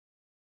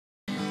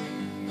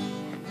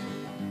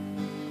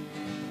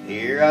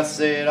Here I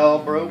sit all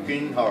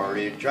broken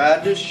hearted,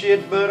 tried to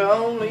shit but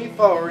only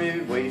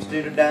farted,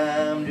 wasted a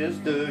dime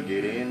just to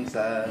get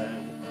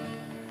inside.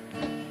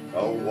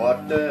 Oh,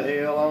 what the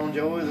hell,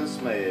 enjoy the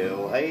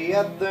smell. Hey,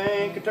 I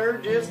think a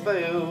turd just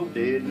fell,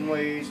 didn't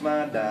waste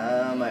my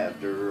dime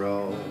after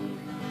all.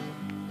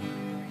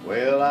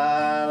 Well,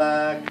 I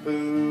like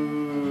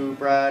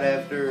poop right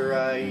after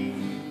I eat.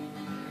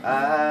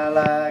 I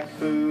like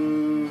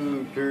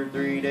poop 2 or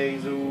 3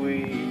 days a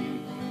week.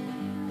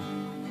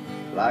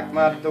 Like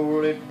my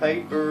toilet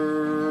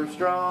paper,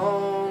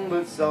 strong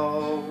but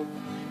soft.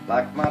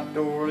 Like my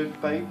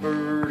toilet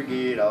paper to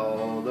get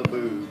all the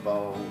poop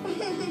off.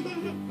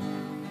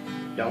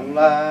 Don't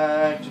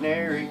like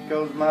generic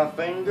cause my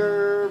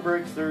finger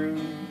breaks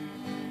through.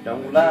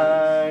 Don't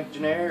like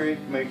generic,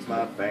 makes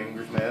my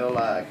finger smell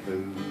like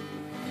food.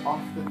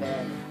 Off the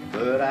bed.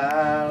 But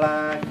I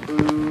like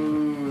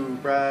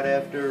poop right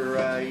after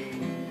I eat.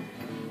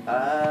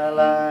 I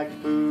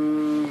like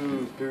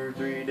poop 2 or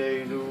 3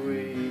 days a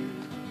week.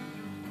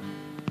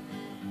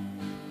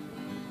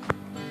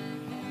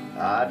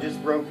 I just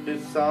wrote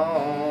this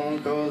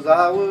song cause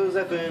I was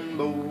effing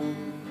bored.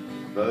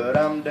 But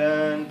I'm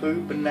done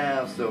pooping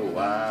now, so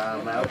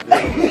I'm out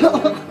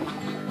there.